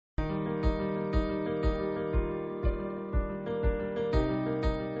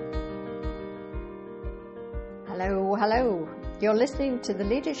Hello, hello. You're listening to the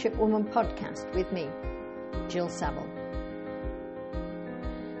Leadership Woman podcast with me, Jill Saville.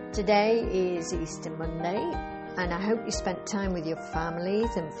 Today is Easter Monday, and I hope you spent time with your families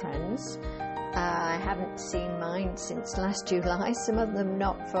and friends. I haven't seen mine since last July, some of them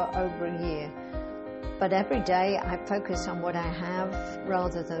not for over a year. But every day I focus on what I have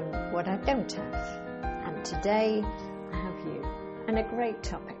rather than what I don't have. And today I have you, and a great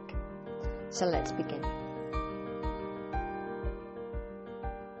topic. So let's begin.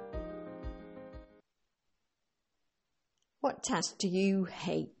 What task do you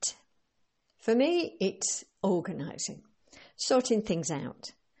hate? For me, it's organising, sorting things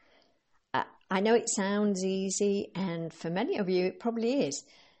out. I know it sounds easy, and for many of you, it probably is.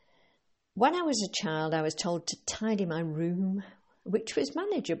 When I was a child, I was told to tidy my room, which was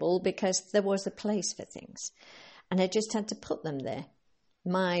manageable because there was a place for things, and I just had to put them there.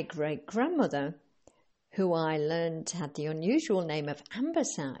 My great-grandmother, who I learned had the unusual name of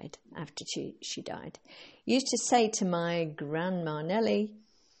Amberside after she died, used to say to my grandma Nellie,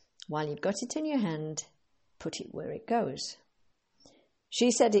 "While you've got it in your hand, put it where it goes."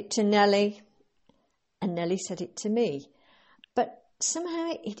 She said it to Nellie, and Nellie said it to me, but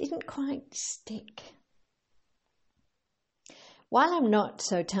somehow it didn't quite stick. While I'm not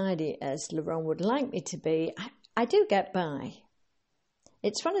so tidy as Laurent would like me to be, I do get by.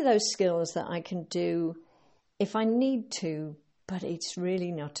 It's one of those skills that I can do if I need to, but it's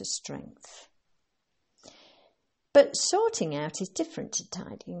really not a strength. But sorting out is different to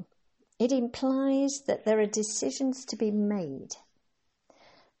tidying. It implies that there are decisions to be made.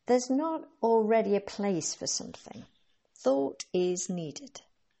 There's not already a place for something. Thought is needed.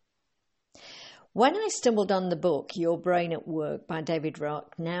 When I stumbled on the book Your Brain at Work by David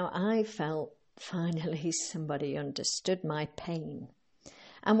Rock, now I felt finally somebody understood my pain.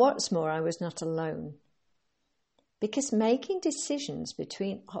 And what's more, I was not alone. Because making decisions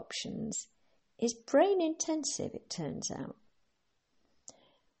between options is brain intensive, it turns out.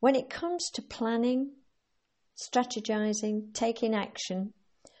 When it comes to planning, strategizing, taking action,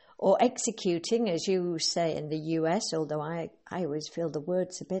 or executing, as you say in the US, although I always feel the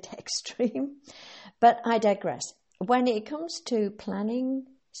word's a bit extreme, but I digress. When it comes to planning,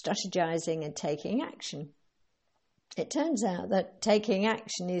 strategizing, and taking action, it turns out that taking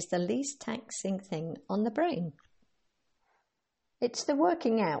action is the least taxing thing on the brain. It's the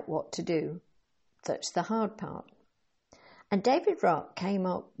working out what to do that's the hard part. And David Rock came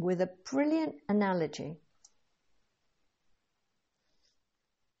up with a brilliant analogy.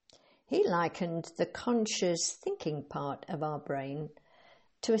 He likened the conscious thinking part of our brain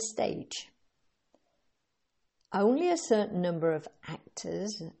to a stage. Only a certain number of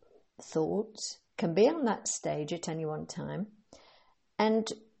actors, thoughts, can be on that stage at any one time,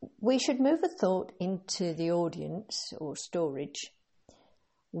 and we should move a thought into the audience or storage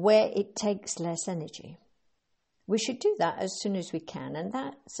where it takes less energy. We should do that as soon as we can, and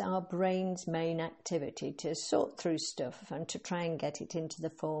that's our brain's main activity, to sort through stuff and to try and get it into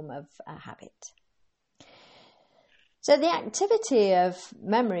the form of a habit. So the activity of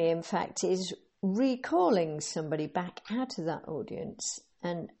memory, in fact, is recalling somebody back out of that audience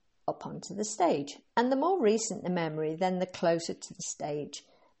and up onto the stage. And the more recent the memory, then the closer to the stage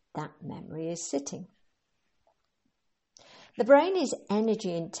that memory is sitting. The brain is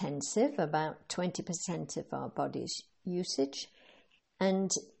energy intensive, about 20% of our body's usage, and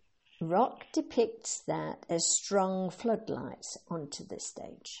Rock depicts that as strong floodlights onto the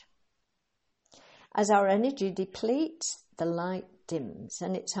stage. As our energy depletes, the light dims,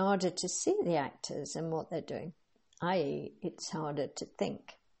 and it's harder to see the actors and what they're doing, i.e., it's harder to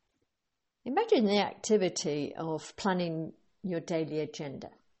think. Imagine the activity of planning your daily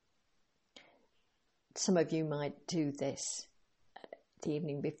agenda. Some of you might do this the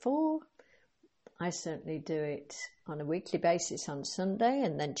evening before. I certainly do it on a weekly basis on Sunday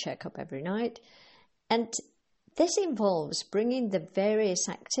and then check up every night. And this involves bringing the various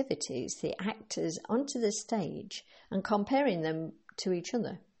activities, the actors, onto the stage and comparing them to each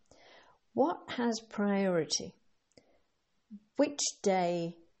other. What has priority? Which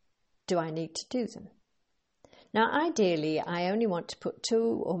day do I need to do them? Now, ideally, I only want to put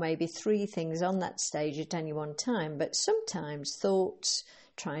 2 or maybe 3 things on that stage at any one time, but sometimes thoughts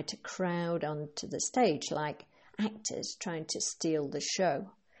try to crowd onto the stage like actors trying to steal the show.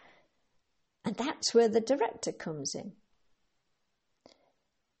 And that's where the director comes in.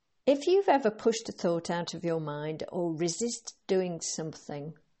 If you've ever pushed a thought out of your mind or resist doing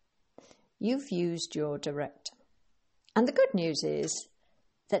something, you've used your director. And the good news is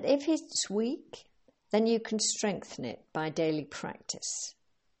that if it's weak, then you can strengthen it by daily practice.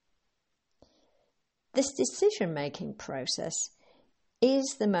 This decision-making process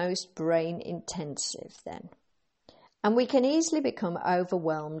is the most brain-intensive then, and we can easily become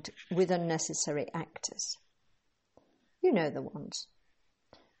overwhelmed with unnecessary actors. You know the ones.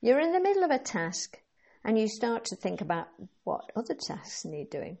 You're in the middle of a task and you start to think about what other tasks need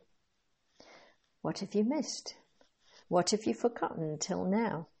doing. What have you missed? What have you forgotten until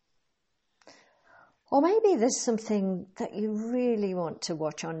now? Or maybe there's something that you really want to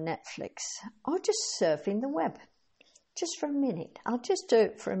watch on Netflix or just surfing the web. Just for a minute. I'll just do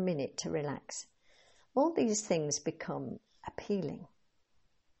it for a minute to relax. All these things become appealing.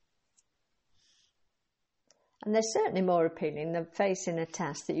 And they're certainly more appealing than facing a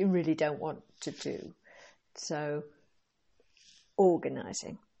task that you really don't want to do. So,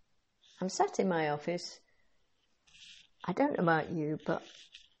 organising. I'm sat in my office. I don't know about you, but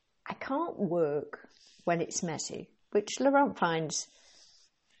I can't work when it's messy, which Laurent finds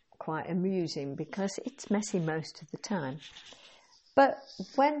quite amusing because it's messy most of the time. But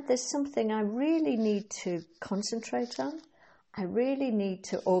when there's something I really need to concentrate on, I really need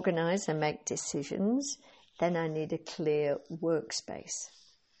to organise and make decisions, then I need a clear workspace.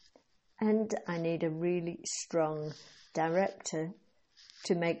 And I need a really strong director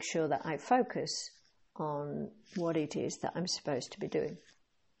to make sure that I focus on what it is that I'm supposed to be doing.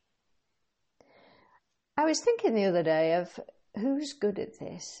 I was thinking the other day of who's good at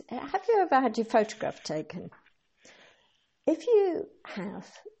this. Have you ever had your photograph taken? If you have,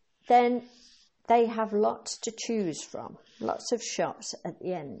 then they have lots to choose from, lots of shots at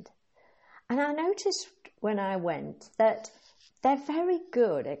the end. And I noticed when I went that they're very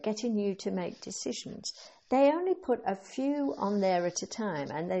good at getting you to make decisions. They only put a few on there at a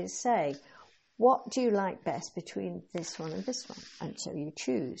time and they say, what do you like best between this one and this one? And so you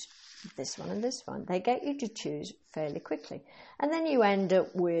choose this one and this one. They get you to choose fairly quickly. And then you end up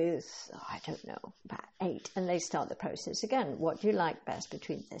with, I don't know, about 8. And they start the process again. What do you like best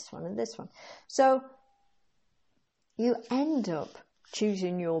between this one and this one? So you end up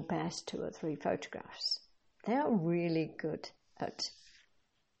choosing your best 2 or 3 photographs. They are really good at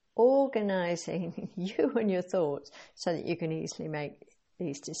organising you and your thoughts so that you can easily make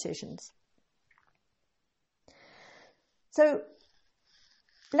these decisions. So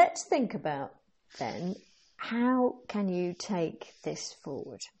let's think about then, how can you take this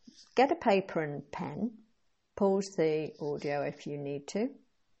forward? Get a paper and pen, pause the audio if you need to.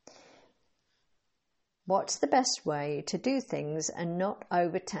 What's the best way to do things and not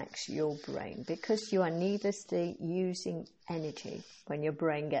overtax your brain? Because you are needlessly using energy when your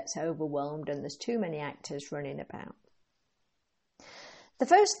brain gets overwhelmed and there's too many actors running about. The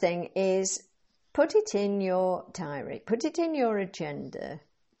first thing is put it in your diary, put it in your agenda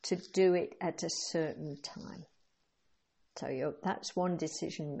to do it at a certain time. So that's one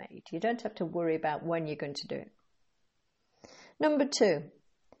decision made. You don't have to worry about when you're going to do it. Number 2,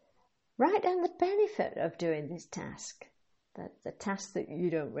 write down the benefit of doing this task, the task that you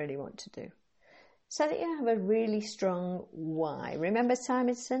don't really want to do, so that you have a really strong why. Remember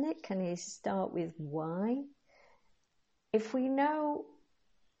Simon Sinek? Can you start with why? If we know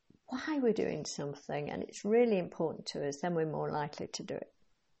why we're doing something and it's really important to us, then we're more likely to do it.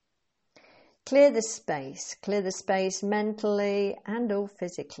 Clear the space mentally and or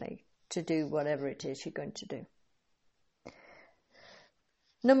physically to do whatever it is you're going to do.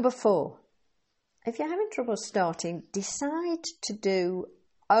 Number 4, if you're having trouble starting, decide to do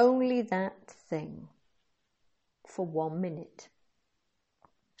only that thing for 1 minute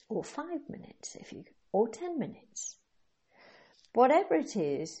or 5 minutes or 10 minutes. Whatever it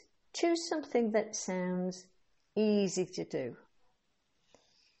is, choose something that sounds easy to do.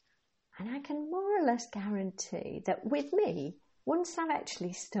 And I can more or less guarantee that with me, once I've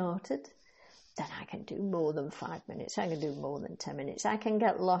actually started, then I can do more than 5 minutes. I can do more than 10 minutes. I can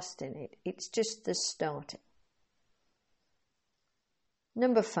get lost in it. It's just the starting.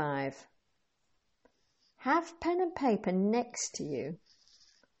 Number 5, have pen and paper next to you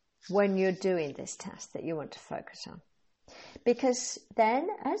when you're doing this task that you want to focus on. Because then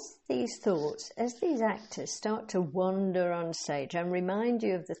as these thoughts, as these actors start to wander on stage and remind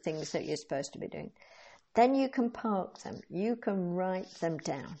you of the things that you're supposed to be doing, then you can park them. You can write them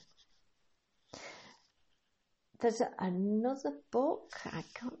down. There's another book, I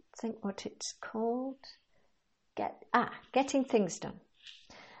can't think what it's called, Getting Things Done.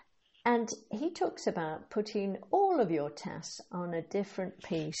 And he talks about putting all of your tasks on a different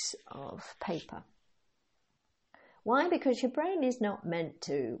piece of paper. Why? Because your brain is not meant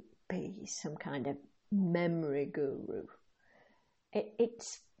to be some kind of memory guru.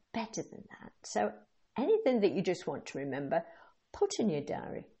 It's better than that. So anything that you just want to remember, put in your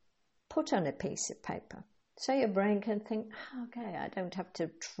diary. put on a piece of paper so your brain can think, okay, I don't have to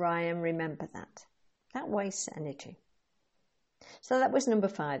try and remember that. That wastes energy. So that was number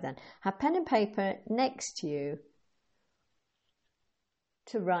 5 then. Have pen and paper next to you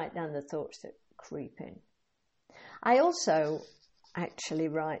to write down the thoughts that creep in. I also actually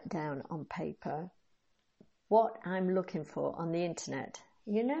write down on paper what I'm looking for on the internet.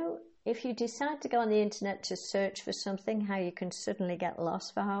 You know, if you decide to go on the internet to search for something, how you can suddenly get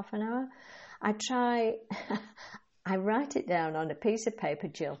lost for half an hour, I write it down on a piece of paper,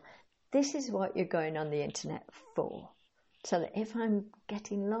 Jill. This is what you're going on the internet for. So that if I'm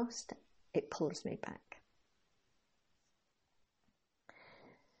getting lost, it pulls me back.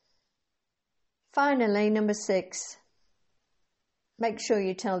 Finally, number 6, make sure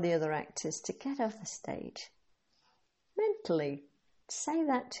you tell the other actors to get off the stage. Mentally, say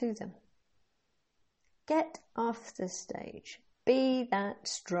that to them. Get off the stage. Be that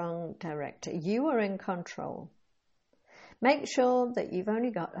strong director. You are in control. Make sure that you've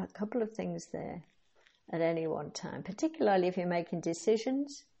only got a couple of things there at any one time, particularly if you're making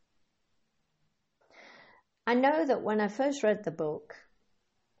decisions. I know that when I first read the book,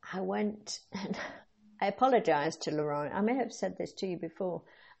 I went and I apologise to Laurent. I may have said this to you before,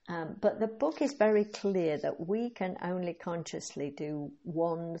 but the book is very clear that we can only consciously do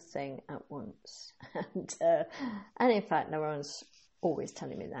one thing at once. And in fact, Laurent's always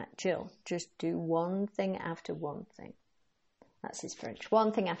telling me that, Jill, just do one thing after one thing. That's his French.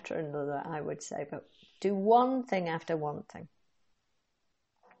 One thing after another, I would say, but do one thing after one thing.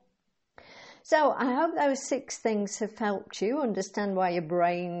 So I hope those 6 things have helped you understand why your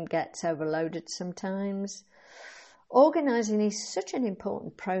brain gets overloaded sometimes. Organising is such an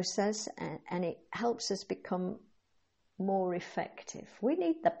important process and it helps us become more effective. We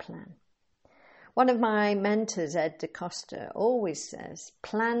need the plan. One of my mentors, Ed DaCosta, always says,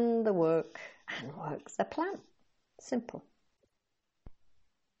 plan the work and work the plan. Simple.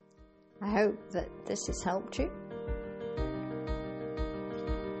 I hope that this has helped you.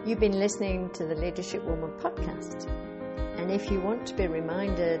 You've been listening to the Leadership Woman podcast. And if you want to be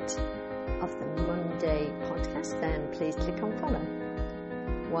reminded of the Monday podcast, then please click on follow.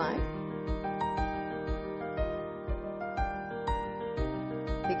 Why?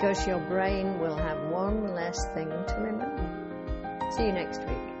 Because your brain will have one less thing to remember. See you next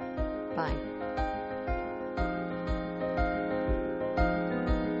week. Bye.